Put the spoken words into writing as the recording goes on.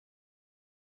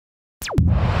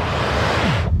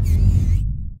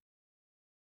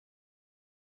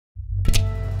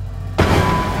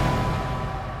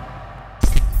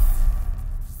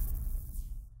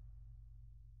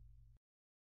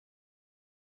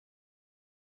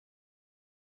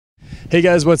Hey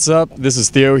guys, what's up? This is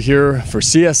Theo here for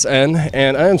CSN,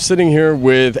 and I am sitting here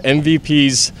with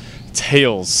MVP's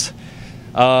TAiLS.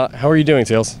 How are you doing,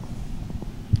 TAiLS?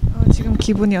 지금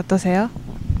기분이 어떠세요?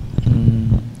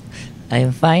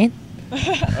 I'm fine.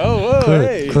 Oh, whoa, Good,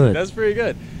 hey, good. that's pretty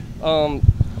good. I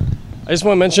just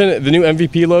want to mention the new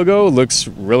MVP logo looks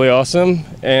really awesome,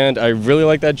 and I really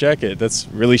like that jacket. That's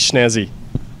really snazzy.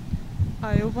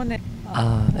 이번에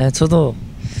네, 저도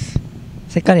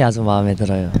색깔이 아주 마음에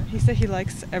들어요. He said he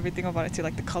likes everything about it too,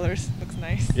 like the colors. Looks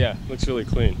nice. Yeah, looks really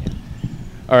clean.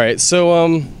 All right,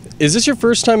 so is this your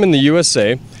first time in the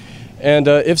USA? And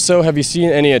if so, have you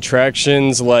seen any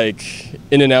attractions like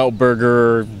In-N-Out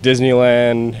Burger,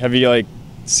 Disneyland? Have you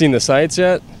seen the sites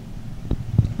yet?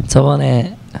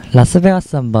 저번에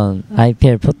라스베가스 한번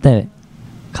IPL 표 때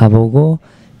가보고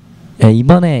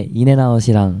이번에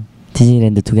인앤아웃이랑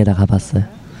디즈니랜드 두 개 다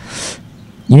가봤어요.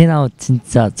 인앤아웃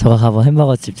진짜 제가 가본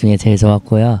햄버거 집 중에 제일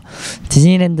좋았고요.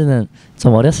 디즈니랜드는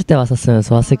좀 어렸을 때 왔었으면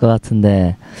좋았을 것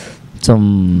같은데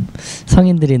좀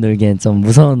성인들이 놀기엔 좀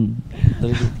무서운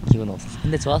놀기 기분 없었어요.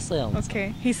 근데 좋았어요.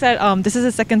 Okay. He said this is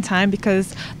his second time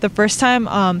because the first time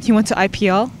he went to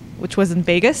IPL, which was in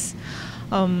Vegas,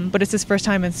 but it's his first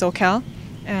time in SoCal.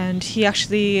 And he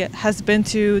actually has been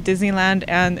to Disneyland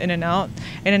and In-N-Out.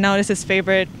 In-N-Out is his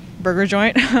favorite burger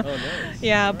joint. Oh, nice.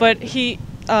 Yeah, All but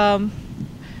right.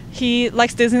 he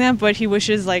likes Disneyland, but he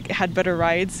wishes it had better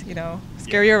rides.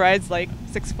 Scarier rides like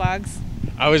Six Flags.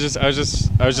 I was just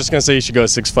gonna say you should go to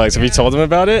Six Flags. Have you told him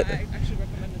about it? I actually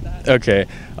recommended that. Okay.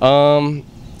 All right.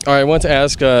 I want to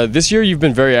ask. This year, you've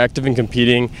been very active in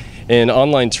competing in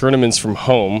online tournaments from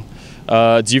home.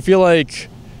 Do you feel like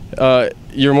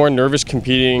you're more nervous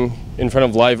competing in front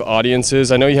of live audiences?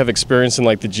 I know you have experience in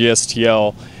the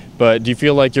GSTL, but do you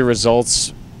feel like your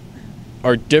results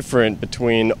are different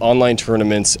between online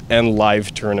tournaments and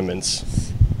live tournaments?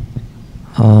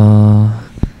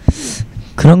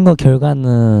 그런 거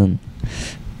결과는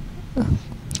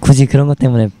굳이 그런 것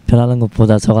때문에 변하는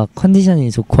것보다 저가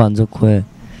컨디션이 좋고 안 좋고의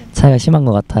차이가 심한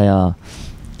것 같아요.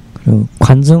 그리고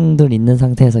관중들 있는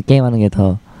상태에서 게임하는 게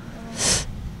더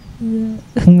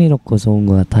흥미롭고 좋은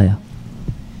것 같아요.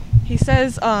 He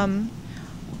says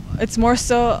it's more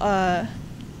so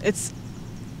it's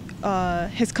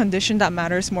his condition that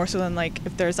matters more so than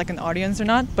if there's an audience or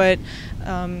not, but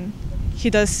he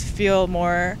does feel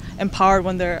more empowered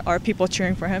when there are people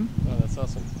cheering for him. Oh, that's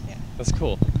awesome. Yeah. That's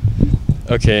cool.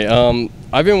 Okay,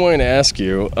 I've been wanting to ask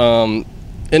you,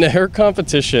 in a hair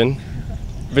competition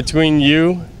between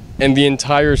you and the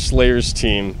entire Slayers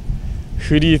team,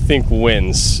 who do you think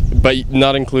wins, but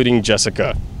not including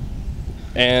Jessica?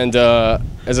 And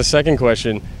as a second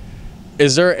question,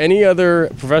 is there any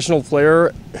other professional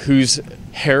player whose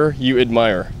hair you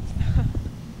admire?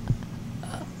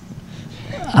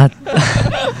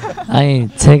 아니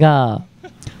제가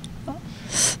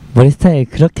머리 스타일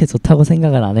그렇게 좋다고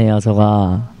생각을 안 해요.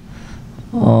 저가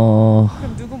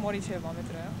그럼 누구 머리 제일 마음에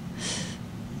들어요?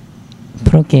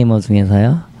 프로게이머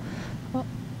중에서요?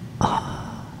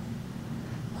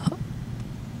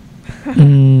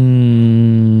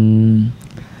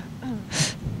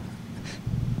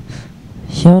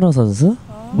 히어로 선수?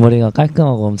 머리가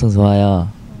깔끔하고 엄청 좋아요.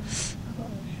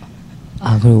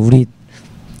 그리고 우리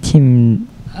팀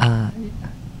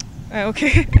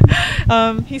Okay.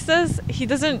 He says he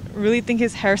doesn't really think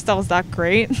his hairstyle is that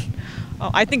great.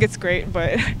 I think it's great,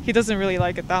 but he doesn't really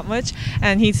like it that much.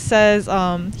 And he says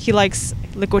he likes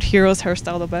Liquid Hero's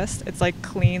hairstyle the best. It's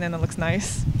clean and it looks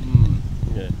nice.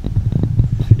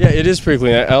 Yeah, it is pretty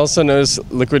clean. I also noticed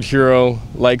Liquid Hero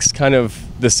likes kind of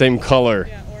the same color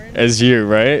as you,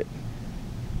 right?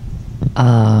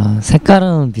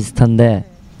 색깔은 비슷한데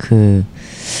그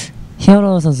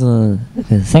히어로 선수는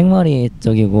그 생머리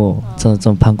쪽이고 저는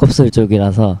좀 반곱슬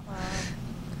쪽이라서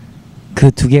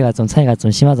그 두 개가 좀 차이가 좀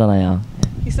심하잖아요.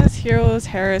 He says Hero's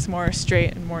hair is more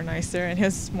straight and more nicer, and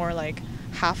his more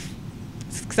half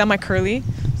semi-curly.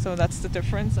 So that's the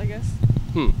difference, I guess.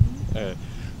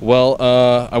 Well,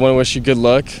 I want to wish you good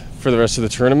luck for the rest of the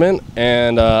tournament,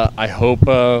 and I hope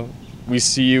we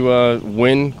see you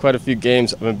win quite a few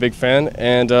games. I'm a big fan,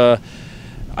 and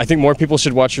I think more people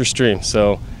should watch your stream.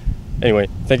 So anyway,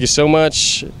 thank you so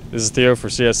much. This is Theo for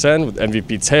CSN with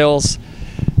MVP TAiLS.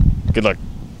 Good luck.